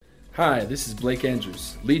Hi, this is Blake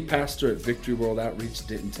Andrews, lead pastor at Victory World Outreach,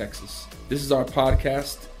 Denton, Texas. This is our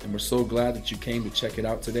podcast, and we're so glad that you came to check it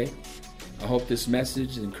out today. I hope this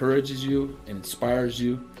message encourages you and inspires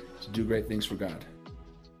you to do great things for God.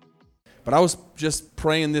 But I was just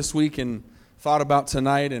praying this week and thought about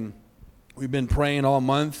tonight, and we've been praying all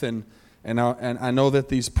month, and I know that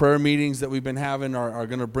these prayer meetings that we've been having are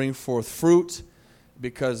going to bring forth fruit,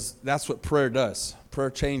 because that's what prayer does. Prayer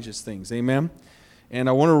changes things, amen? And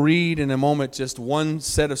I want to read in a moment just one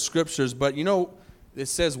set of scriptures, but you know, it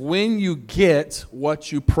says, when you get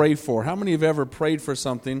what you pray for. How many have ever prayed for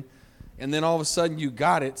something, and then all of a sudden you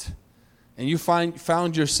got it, and you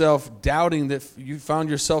found yourself doubting, that you found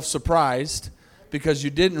yourself surprised because you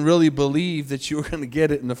didn't really believe that you were going to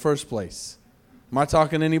get it in the first place? Am I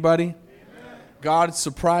talking to anybody? Amen. God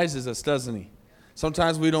surprises us, doesn't He?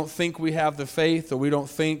 Sometimes we don't think we have the faith, or we don't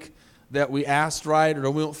think that we asked right, or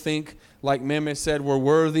we don't think, like Meme said, we're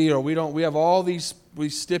worthy, or we have all these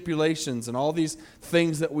stipulations and all these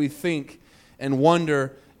things that we think and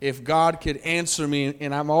wonder if God could answer me.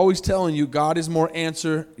 And I'm always telling you, God is more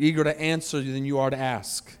eager to answer than you are to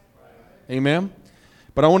ask. Amen?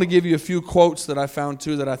 But I want to give you a few quotes that I found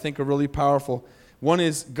too that I think are really powerful. One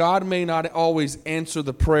is, God may not always answer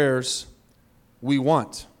the prayers we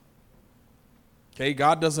want. Okay,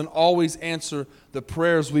 God doesn't always answer the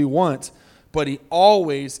prayers we want, but He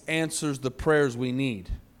always answers the prayers we need.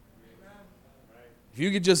 If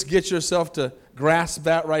you could just get yourself to grasp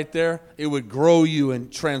that right there, it would grow you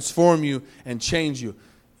and transform you and change you.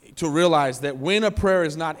 To realize that when a prayer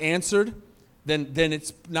is not answered, then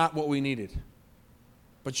it's not what we needed.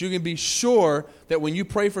 But you can be sure that when you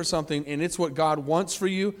pray for something and it's what God wants for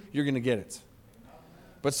you, you're going to get it.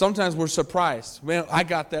 But sometimes we're surprised. Man, I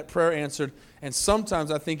got that prayer answered. And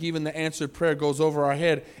sometimes I think even the answered prayer goes over our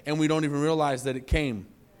head and we don't even realize that it came.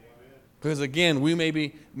 Because again, we may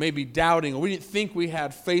be doubting, or we didn't think we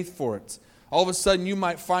had faith for it. All of a sudden you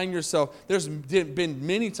might find yourself, there's been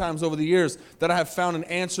many times over the years that I have found an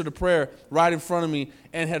answer to prayer right in front of me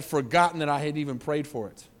and had forgotten that I had even prayed for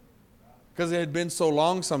it. Because it had been so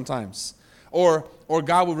long sometimes. Or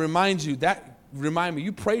God would remind me,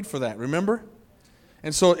 you prayed for that, remember?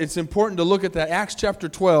 And so it's important to look at that. Acts chapter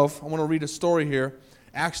 12, I want to read a story here.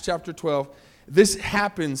 Acts chapter 12. This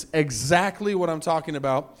happens exactly what I'm talking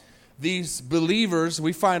about. These believers,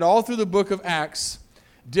 we find all through the book of Acts,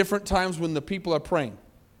 different times when the people are praying.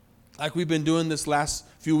 Like we've been doing this last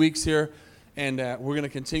few weeks here, and we're going to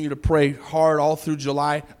continue to pray hard all through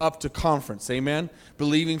July up to conference. Amen?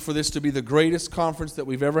 Believing for this to be the greatest conference that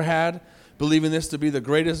we've ever had. Believing this to be the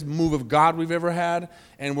greatest move of God we've ever had.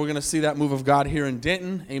 And we're going to see that move of God here in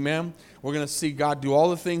Denton. Amen. We're going to see God do all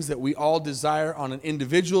the things that we all desire on an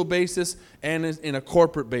individual basis and in a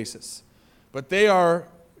corporate basis. But they are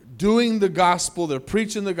doing the gospel. They're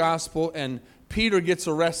preaching the gospel. And Peter gets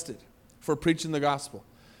arrested for preaching the gospel.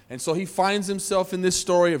 And so he finds himself in this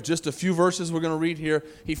story of just a few verses we're going to read here.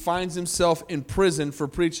 He finds himself in prison for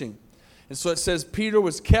preaching. And so it says Peter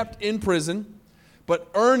was kept in prison. But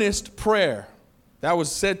earnest prayer, that was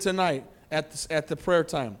said tonight at the prayer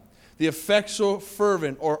time. The effectual,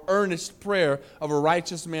 fervent, or earnest prayer of a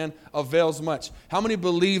righteous man avails much. How many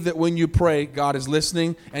believe that when you pray, God is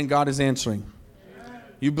listening and God is answering? Amen.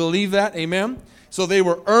 You believe that? Amen? So they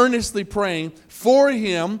were earnestly praying for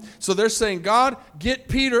him. So they're saying, God, get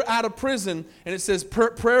Peter out of prison. And it says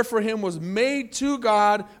prayer for him was made to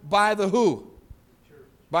God by the who? Church.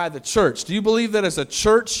 By the church. Do you believe that as a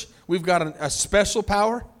church we've got a special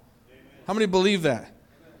power? Amen. How many believe that?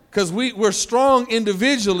 Because we're strong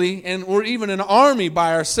individually, and we're even an army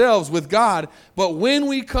by ourselves with God. But when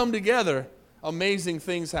we come together, amazing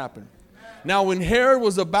things happen. Amen. Now, when Herod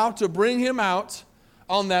was about to bring him out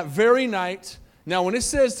on that very night, now when it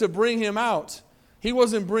says to bring him out, he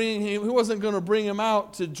wasn't going to bring him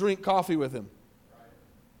out to drink coffee with him.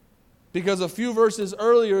 Because a few verses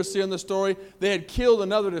earlier, see in the story, they had killed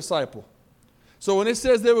another disciple. So when it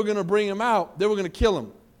says they were going to bring him out, they were going to kill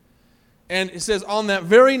him. And it says on that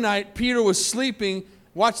very night, Peter was sleeping,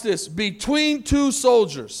 watch this, between two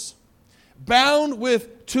soldiers, bound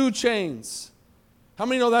with two chains. How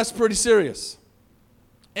many know that's pretty serious?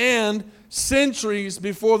 And sentries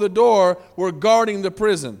before the door were guarding the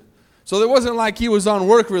prison. So it wasn't like he was on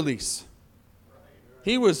work release.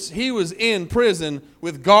 He was in prison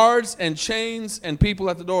with guards and chains and people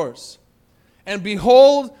at the doors. And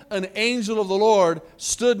behold, an angel of the Lord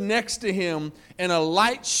stood next to him, and a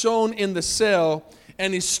light shone in the cell.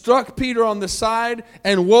 And he struck Peter on the side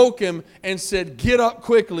and woke him and said, get up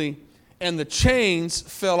quickly. And the chains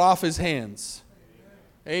fell off his hands.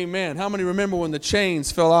 Amen. How many remember when the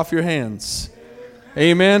chains fell off your hands?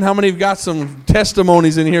 Amen. How many have got some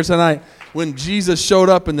testimonies in here tonight when Jesus showed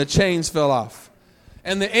up and the chains fell off?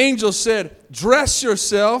 And the angel said, dress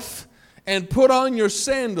yourself and put on your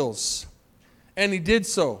sandals. And he did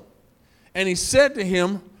so. And he said to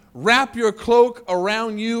him, wrap your cloak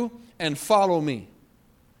around you and follow me.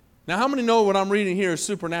 Now, how many know what I'm reading here is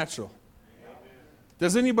supernatural?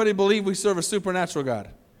 Does anybody believe we serve a supernatural God?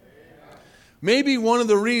 Maybe one of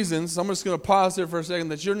the reasons, I'm just going to pause there for a second,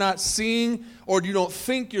 that you're not seeing or you don't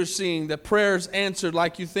think you're seeing that prayers answered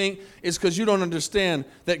like you think is because you don't understand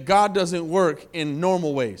that God doesn't work in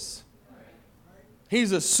normal ways.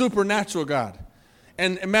 He's a supernatural God.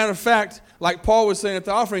 And a matter of fact, like Paul was saying at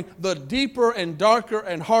the offering, the deeper and darker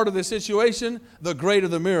and harder the situation, the greater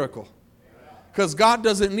the miracle. Because God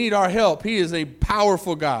doesn't need our help. He is a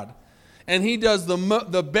powerful God. And he does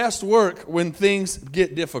the best work when things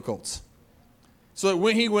get difficult. So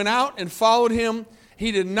when he went out and followed him,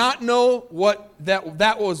 he did not know what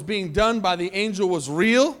that was being done by the angel was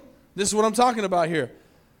real. This is what I'm talking about here.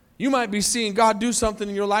 You might be seeing God do something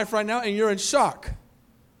in your life right now and you're in shock.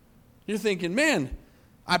 You're thinking, man,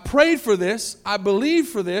 I prayed for this, I believed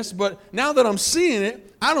for this, but now that I'm seeing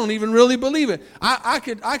it, I don't even really believe it. I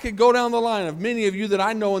could go down the line of many of you that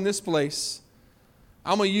I know in this place.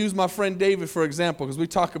 I'm going to use my friend David for example because we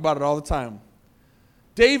talk about it all the time.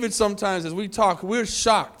 David, sometimes as we talk, we're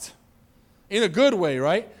shocked. In a good way,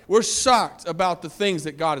 right? We're shocked about the things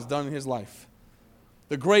that God has done in his life.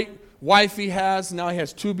 The great wife he has, now he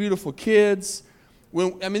has 2 beautiful kids.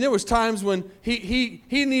 There was times when he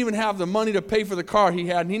didn't even have the money to pay for the car he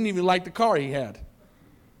had, and he didn't even like the car he had.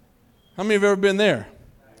 How many have ever been there?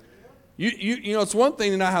 You know, it's one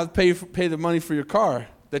thing to not have to pay the money for your car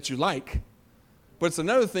that you like, but it's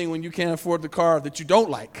another thing when you can't afford the car that you don't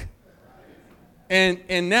like.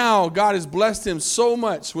 And now God has blessed him so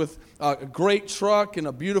much with a great truck and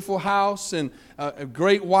a beautiful house and a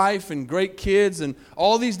great wife and great kids and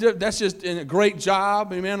all these, that's just a great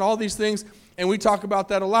job, amen, all these things. And we talk about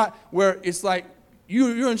that a lot where it's like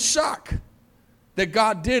you're in shock that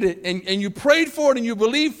God did it and you prayed for it and you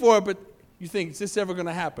believed for it, but you think, is this ever going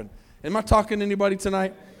to happen? Am I talking to anybody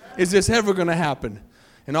tonight? Is this ever going to happen?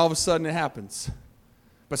 And all of a sudden it happens.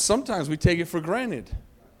 But sometimes we take it for granted.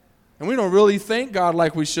 And we don't really thank God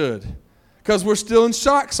like we should because we're still in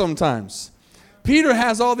shock sometimes. Peter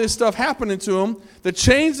has all this stuff happening to him. The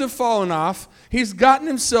chains have fallen off. He's gotten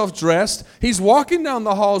himself dressed. He's walking down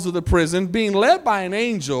the halls of the prison being led by an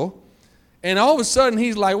angel. And all of a sudden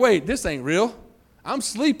he's like, wait, this ain't real. I'm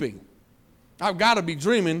sleeping. I've got to be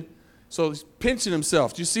dreaming. So he's pinching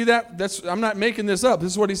himself. Do you see that? I'm not making this up.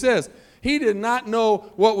 This is what he says. He did not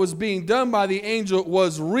know what was being done by the angel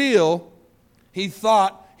was real. He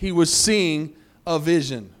thought he was seeing a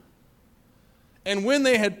vision. And when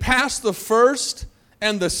they had passed the first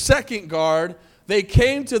and the second guard, they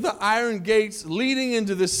came to the iron gates leading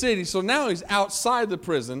into the city. So now he's outside the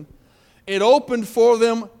prison. It opened for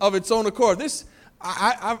them of its own accord.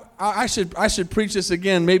 I should preach this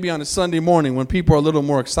again maybe on a Sunday morning when people are a little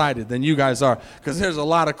more excited than you guys are, because there's a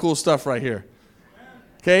lot of cool stuff right here.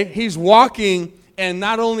 Okay, he's walking. And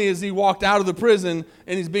not only is he walked out of the prison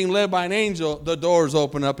and he's being led by an angel, the doors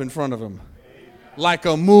open up in front of him. Like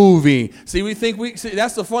a movie. See,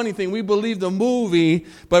 that's the funny thing. We believe the movie,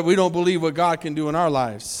 but we don't believe what God can do in our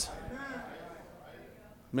lives.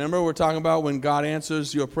 Remember, we're talking about when God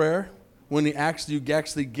answers your prayer, when you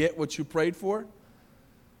actually get what you prayed for.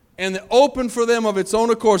 And it opened for them of its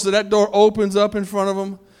own accord. So that door opens up in front of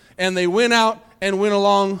them. And they went out and went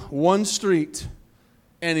along one street.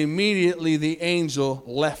 And immediately the angel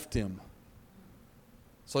left him.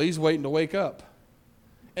 So he's waiting to wake up.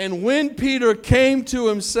 And when Peter came to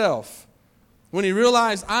himself, when he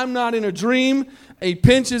realized I'm not in a dream, he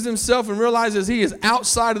pinches himself and realizes he is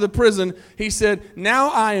outside of the prison. He said, now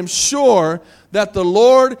I am sure that the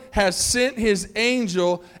Lord has sent his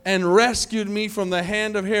angel and rescued me from the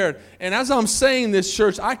hand of Herod. And as I'm saying this,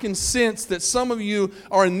 church, I can sense that some of you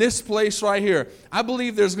are in this place right here. I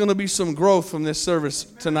believe there's going to be some growth from this service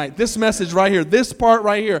tonight. This message right here, this part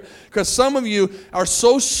right here. Because some of you are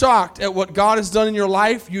so shocked at what God has done in your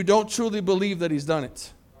life, you don't truly believe that he's done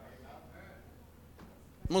it.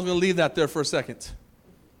 I'm just going to leave that there for a second.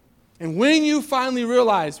 And when you finally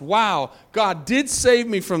realize, wow, God did save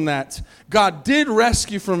me from that. God did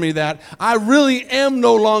rescue from me that. I really am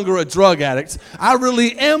no longer a drug addict. I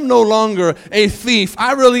really am no longer a thief.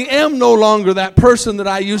 I really am no longer that person that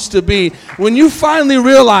I used to be. When you finally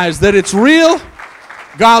realize that it's real,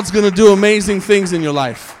 God's going to do amazing things in your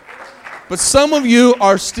life. But some of you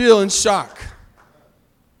are still in shock.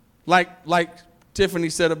 Like Tiffany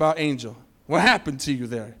said about Angel. What happened to you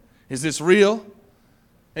there? Is this real?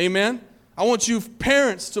 Amen? I want you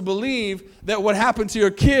parents to believe that what happened to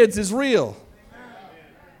your kids is real.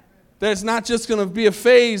 That it's not just going to be a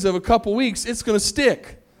phase of a couple weeks. It's going to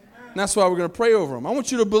stick. And that's why we're going to pray over them. I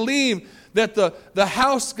want you to believe that the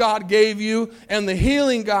house God gave you and the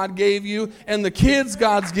healing God gave you and the kids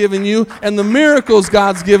God's given you and the miracles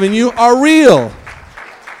God's given you are real.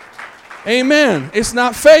 Amen. It's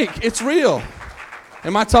not fake. It's real.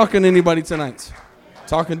 Am I talking to anybody tonight?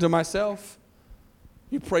 Talking to myself?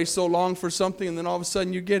 You pray so long for something and then all of a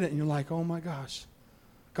sudden you get it and you're like, oh my gosh,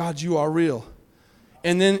 God, you are real.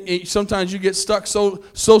 And then sometimes you get stuck so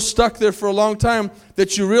stuck there for a long time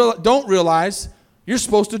that you don't realize you're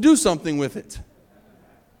supposed to do something with it.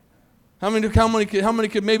 How many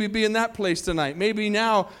could maybe be in that place tonight? Maybe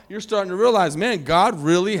now you're starting to realize, man, God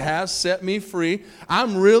really has set me free.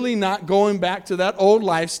 I'm really not going back to that old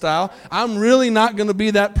lifestyle. I'm really not going to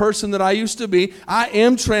be that person that I used to be. I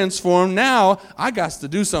am transformed. Now I got to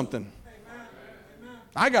do something.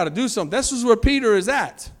 I got to do something. This is where Peter is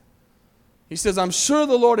at. He says, I'm sure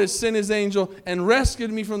the Lord has sent his angel and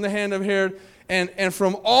rescued me from the hand of Herod and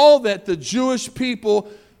from all that the Jewish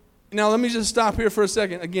people. Now, let me just stop here for a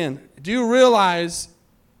second. Again, do you realize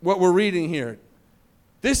what we're reading here?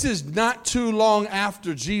 This is not too long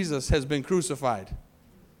after Jesus has been crucified.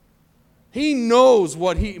 He knows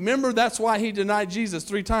remember that's why he denied Jesus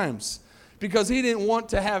 3 times. Because he didn't want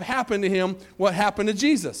to have happen to him what happened to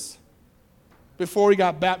Jesus before he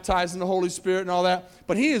got baptized in the Holy Spirit and all that.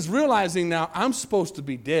 But he is realizing now, I'm supposed to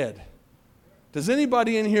be dead. Does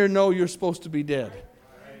anybody in here know you're supposed to be dead?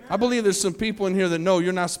 I believe there's some people in here that know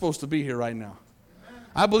you're not supposed to be here right now.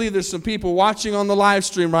 I believe there's some people watching on the live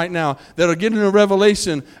stream right now that are getting a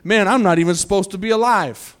revelation, man, I'm not even supposed to be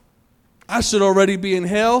alive. I should already be in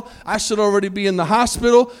hell. I should already be in the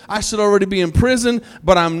hospital. I should already be in prison,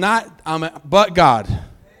 but I'm not. But God.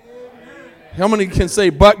 How many can say,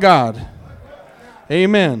 but God?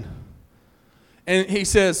 Amen. And he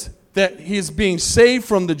says that he's being saved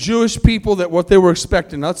from the Jewish people, that what they were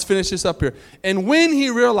expecting. Let's finish this up here. And when he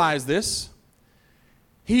realized this,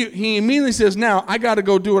 he immediately says, now I got to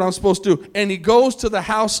go do what I'm supposed to do. And he goes to the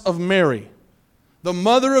house of Mary, the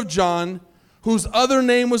mother of John, whose other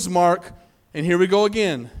name was Mark. And here we go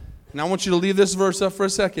again. Now I want you to leave this verse up for a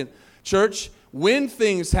second. Church, when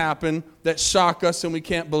things happen that shock us and we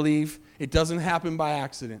can't believe, it doesn't happen by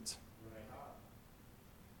accident.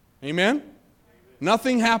 Amen?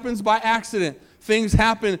 Nothing happens by accident. Things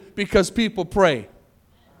happen because people pray.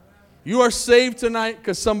 You are saved tonight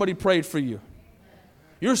because somebody prayed for you.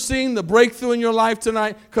 You're seeing the breakthrough in your life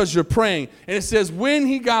tonight because you're praying. And it says, when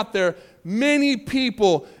he got there, many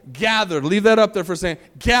people gathered. Leave that up there for a second.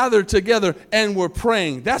 Gathered together and were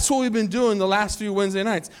praying. That's what we've been doing the last few Wednesday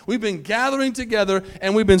nights. We've been gathering together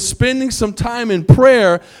and we've been spending some time in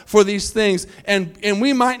prayer for these things. And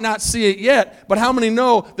we might not see it yet, but how many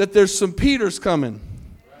know that there's some Peters coming?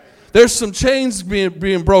 There's some chains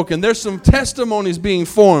being broken. There's some testimonies being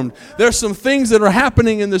formed. There's some things that are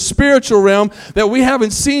happening in the spiritual realm that we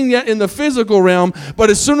haven't seen yet in the physical realm. But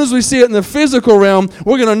as soon as we see it in the physical realm,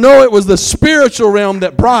 we're going to know it was the spiritual realm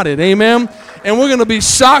that brought it. Amen? And we're going to be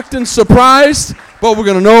shocked and surprised, but we're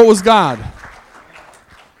going to know it was God.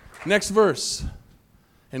 Next verse.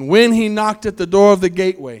 And when he knocked at the door of the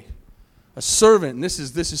gateway, a servant, and this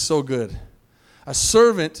is so good, a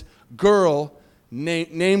servant girl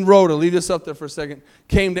named Rhoda, leave this up there for a second,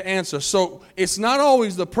 came to answer. So it's not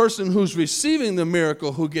always the person who's receiving the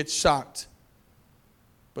miracle who gets shocked.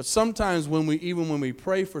 But sometimes when we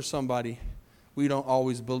pray for somebody, we don't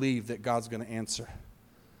always believe that God's going to answer.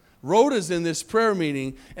 Rhoda's in this prayer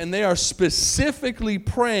meeting, and they are specifically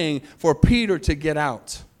praying for Peter to get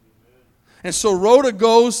out. And so Rhoda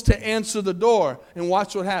goes to answer the door, and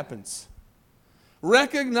watch what happens.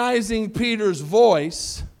 Recognizing Peter's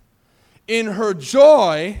voice, in her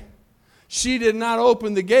joy, she did not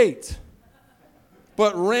open the gate,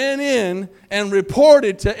 but ran in and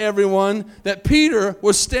reported to everyone that Peter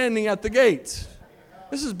was standing at the gate.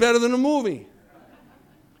 This is better than a movie.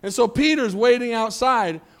 And so Peter's waiting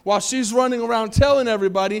outside while she's running around telling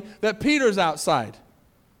everybody that Peter's outside.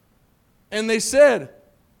 And they said,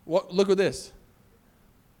 look at this.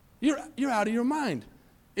 You're out of your mind.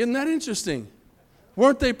 Isn't that interesting?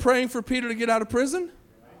 Weren't they praying for Peter to get out of prison?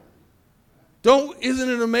 Isn't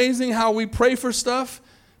it amazing how we pray for stuff,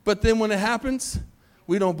 but then when it happens,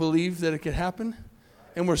 we don't believe that it could happen,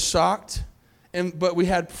 and we're shocked, but we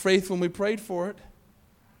had faith when we prayed for it.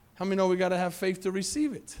 How many know we got to have faith to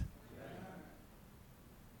receive it?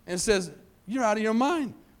 And it says, you're out of your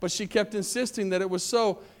mind. But she kept insisting that it was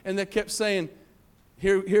so, and they kept saying,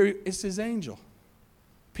 here it's his angel.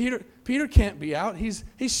 Peter Peter can't be out. He's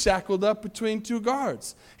shackled up between two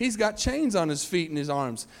guards. He's got chains on his feet and his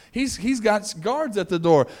arms. He's got guards at the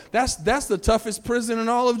door. That's the toughest prison in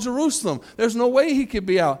all of Jerusalem. There's no way he could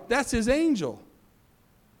be out. That's his angel.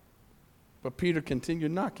 But Peter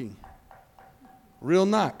continued knocking. Real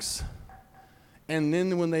knocks. And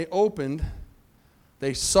then when they opened,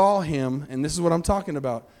 they saw him, and this is what I'm talking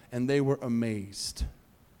about, and they were amazed.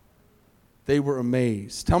 They were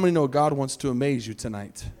amazed. How many know God wants to amaze you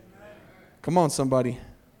tonight? Come on, somebody.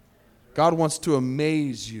 God wants to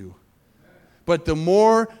amaze you. But the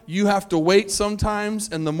more you have to wait sometimes,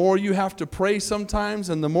 and the more you have to pray sometimes,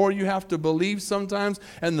 and the more you have to believe sometimes,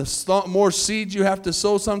 and the more seeds you have to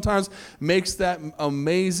sow sometimes, makes that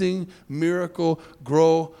amazing miracle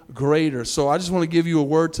grow greater. So I just want to give you a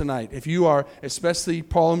word tonight. If you are, especially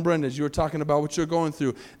Paul and Brenda, as you were talking about what you're going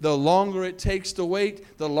through, the longer it takes to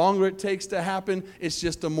wait, the longer it takes to happen, it's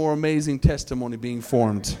just a more amazing testimony being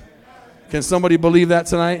formed. Can somebody believe that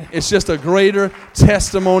tonight? It's just a greater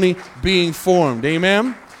testimony being formed.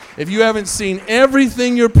 Amen? If you haven't seen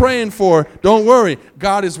everything you're praying for, don't worry.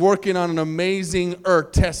 God is working on an amazing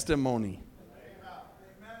testimony.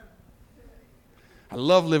 I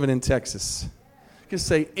love living in Texas. You can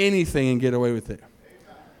say anything and get away with it.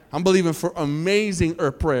 I'm believing for amazing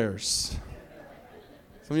prayers.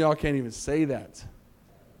 Some of y'all can't even say that.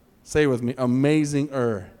 Say it with me. Amazing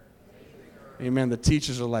Amen. The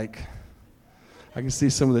teachers are like... I can see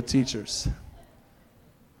some of the teachers.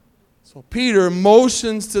 So Peter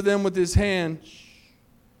motions to them with his hand.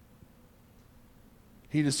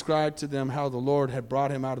 He described to them how the Lord had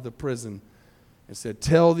brought him out of the prison and said,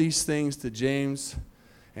 "Tell these things to James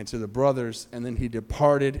and to the brothers." And then he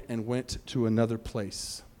departed and went to another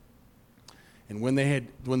place. And when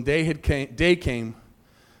day came,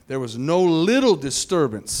 there was no little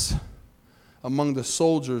disturbance among the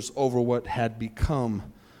soldiers over what had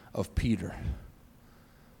become of Peter.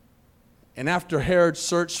 And after Herod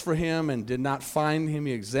searched for him and did not find him,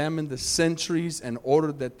 he examined the sentries and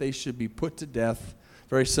ordered that they should be put to death,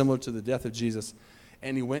 very similar to the death of Jesus.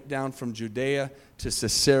 And he went down from Judea to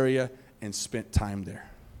Caesarea and spent time there.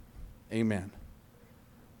 Amen.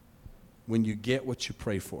 When you get what you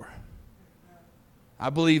pray for. I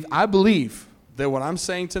believe that what I'm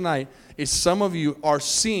saying tonight is some of you are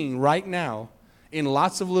seeing right now in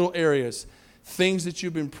lots of little areas things that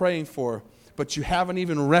you've been praying for, but you haven't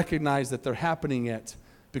even recognized that they're happening yet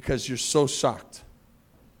because you're so shocked.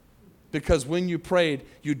 Because when you prayed,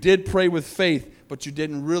 you did pray with faith, but you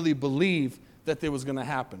didn't really believe that it was going to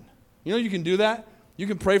happen. You know you can do that? You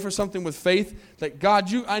can pray for something with faith, like,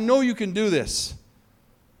 God, I know you can do this,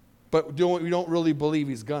 but you don't really believe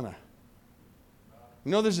he's gonna.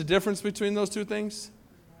 You know there's a difference between those two things?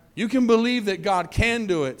 You can believe that God can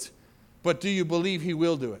do it, but do you believe he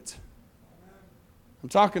will do it? I'm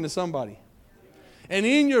talking to somebody. And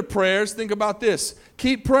in your prayers, think about this.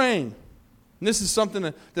 Keep praying. And this is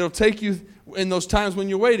something that'll take you in those times when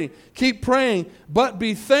you're waiting. Keep praying, but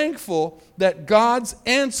be thankful that God's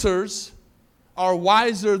answers are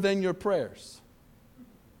wiser than your prayers.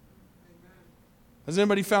 Has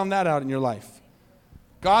anybody found that out in your life?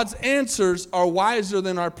 God's answers are wiser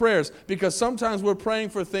than our prayers, because sometimes we're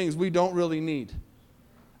praying for things we don't really need.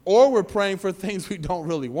 Or we're praying for things we don't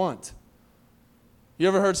really want. You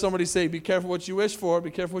ever heard somebody say, be careful what you wish for, be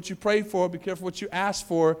careful what you pray for, be careful what you ask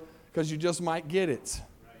for, because you just might get it.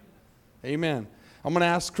 Right. Amen. I'm going to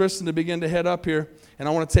ask Kristen to begin to head up here, and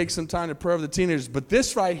I want to take some time to pray for the teenagers. But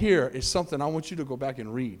this right here is something I want you to go back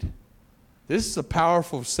and read. This is a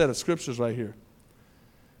powerful set of scriptures right here.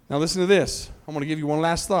 Now listen to this. I'm going to give you one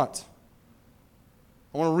last thought.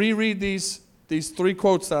 I want to reread these 3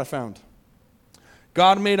 quotes that I found.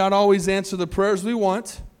 God may not always answer the prayers we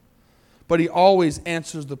want, but he always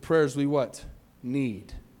answers the prayers we what?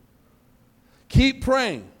 Need. Keep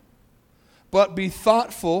praying, but be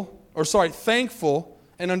thankful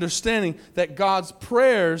and understanding that God's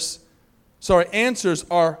answers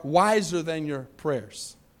are wiser than your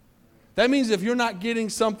prayers. That means if you're not getting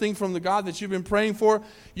something from the God that you've been praying for,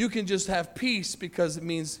 you can just have peace, because it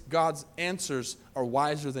means God's answers are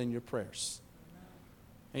wiser than your prayers.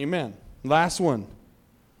 Amen. Last one.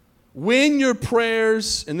 When your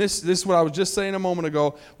prayers, and this is what I was just saying a moment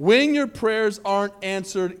ago, when your prayers aren't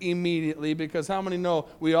answered immediately, because how many know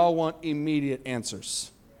we all want immediate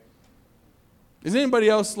answers? Is anybody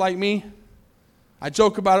else like me? I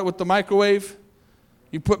joke about it with the microwave.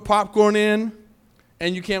 You put popcorn in,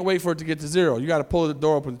 and you can't wait for it to get to 0. You got to pull the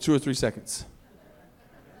door open in 2 or 3 seconds.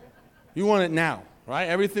 You want it now,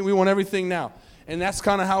 right? We want everything now. And that's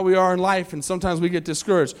kind of how we are in life, and sometimes we get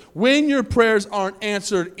discouraged. When your prayers aren't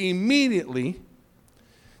answered immediately,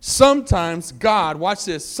 Sometimes God, watch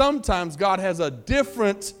this, sometimes God has a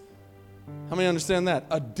different, how many understand that?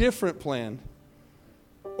 A different plan.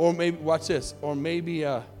 Or maybe, watch this, or maybe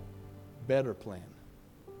a better plan.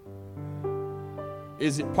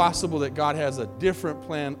 Is it possible that God has a different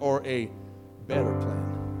plan or a better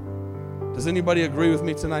plan? Does anybody agree with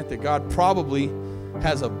me tonight that God probably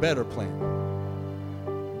has a better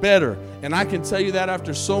plan? Better. And I can tell you that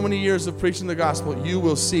after so many years of preaching the gospel, you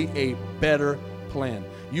will see a better plan.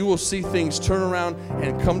 You will see things turn around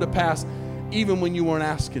and come to pass even when you weren't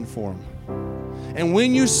asking for them. And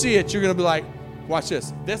when you see it, you're going to be like, watch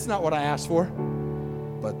this. That's not what I asked for,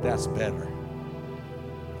 but that's better.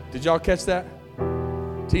 Did y'all catch that?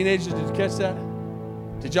 Teenagers, did you catch that?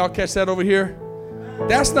 Did y'all catch that over here?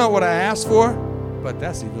 That's not what I asked for, but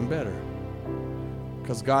that's even better.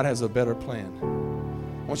 Because God has a better plan.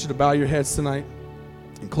 I want you to bow your heads tonight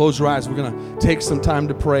and close your eyes. We're going to take some time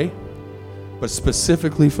to pray, but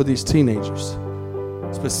specifically for these teenagers.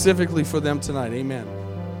 Specifically for them tonight. Amen.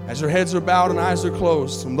 As your heads are bowed and eyes are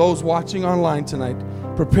closed, from those watching online tonight,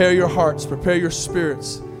 prepare your hearts, prepare your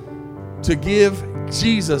spirits to give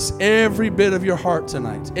Jesus every bit of your heart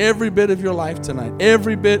tonight, every bit of your life tonight,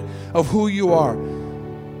 every bit of who you are.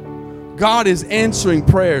 God is answering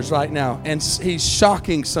prayers right now, and He's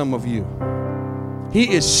shocking some of you.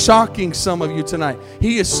 He is shocking some of you tonight.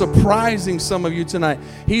 He is surprising some of you tonight.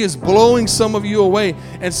 He is blowing some of you away.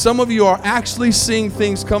 And some of you are actually seeing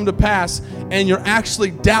things come to pass, and you're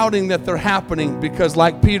actually doubting that they're happening because,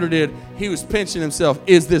 like Peter did, he was pinching himself.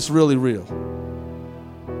 Is this really real?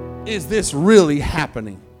 Is this really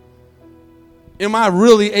happening? Am I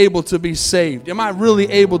really able to be saved? Am I really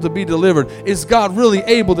able to be delivered? Is God really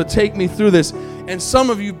able to take me through this? And some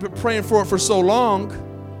of you have been praying for it for so long,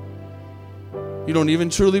 you don't even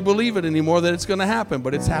truly believe it anymore that it's going to happen,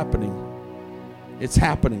 but it's happening. It's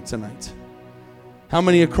happening tonight. How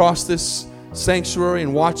many across this sanctuary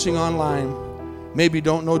and watching online maybe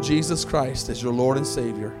don't know Jesus Christ as your Lord and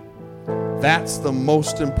Savior? That's the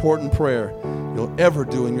most important prayer you'll ever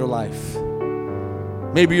do in your life.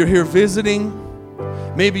 Maybe you're here visiting.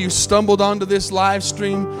 Maybe you stumbled onto this live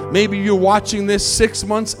stream. Maybe you're watching this 6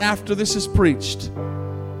 months after this is preached.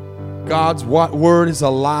 God's word is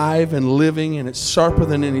alive and living, and it's sharper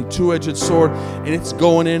than any two-edged sword, and it's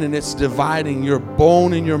going in and it's dividing your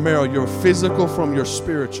bone and your marrow, your physical from your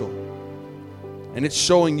spiritual. And it's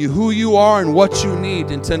showing you who you are and what you need.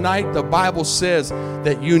 And tonight the Bible says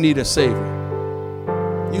that you need a Savior.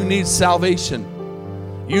 You need salvation.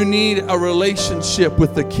 You need a relationship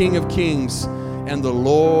with the King of Kings and the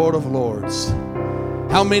Lord of Lords.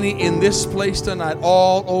 How many in this place tonight,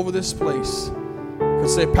 all over this place, could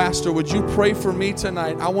say, Pastor, would you pray for me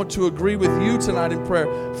tonight? I want to agree with you tonight in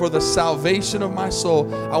prayer for the salvation of my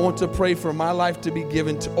soul. I want to pray for my life to be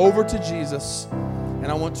given over to Jesus, and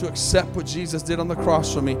I want to accept what Jesus did on the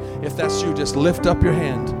cross for me. If that's you, just lift up your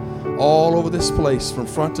hand all over this place, from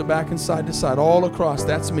front to back and side to side, all across.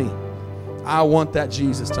 That's me. I want that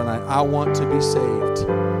Jesus tonight. I want to be saved.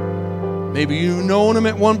 Maybe you've known Him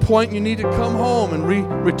at one point and you need to come home and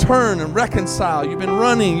return and reconcile. You've been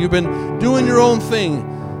running. You've been doing your own thing.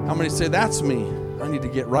 How many say, that's me? I need to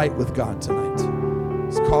get right with God tonight.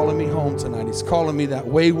 He's calling me home tonight. He's calling me that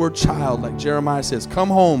wayward child, like Jeremiah says, come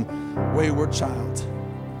home, wayward child.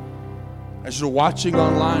 As you're watching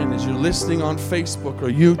online, as you're listening on Facebook or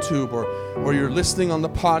YouTube, or you're listening on the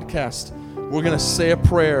podcast, we're going to say a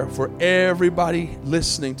prayer for everybody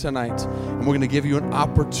listening tonight. And we're going to give you an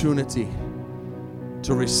opportunity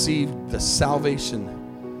to receive the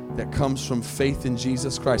salvation that comes from faith in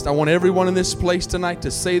Jesus Christ. I want everyone in this place tonight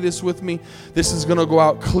to say this with me. This is going to go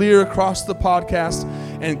out clear across the podcast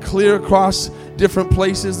and clear across different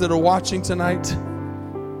places that are watching tonight.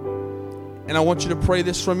 And I want you to pray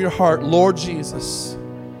this from your heart. Lord Jesus,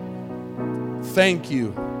 thank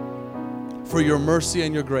you for your mercy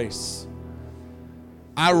and your grace.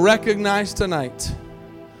 I recognize tonight,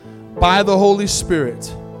 by the Holy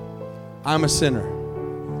Spirit, I'm a sinner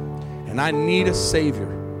and I need a Savior.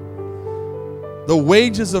 The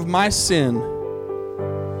wages of my sin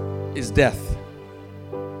is death,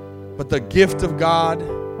 but the gift of God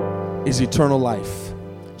is eternal life.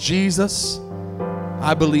 Jesus,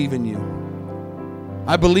 I believe in you.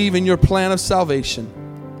 I believe in your plan of salvation,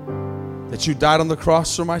 that you died on the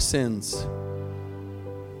cross for my sins,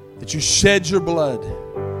 that you shed your blood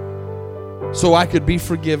so I could be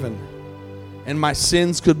forgiven and my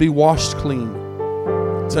sins could be washed clean.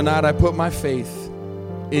 Tonight I put my faith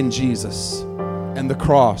in Jesus and the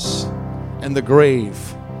cross and the grave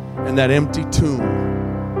and that empty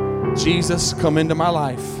tomb. Jesus, come into my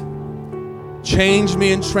life. Change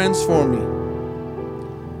me and transform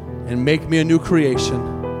me and make me a new creation.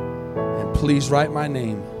 please write my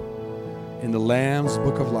name in the Lamb's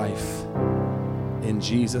Book of Life. In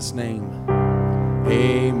Jesus' name,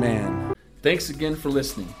 amen. Thanks again for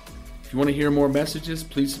listening. If you want to hear more messages,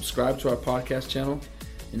 please subscribe to our podcast channel.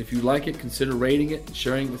 And if you like it, consider rating it and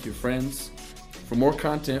sharing it with your friends. For more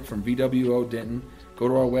content from VWO Denton, go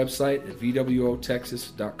to our website at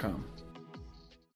vwotexas.com.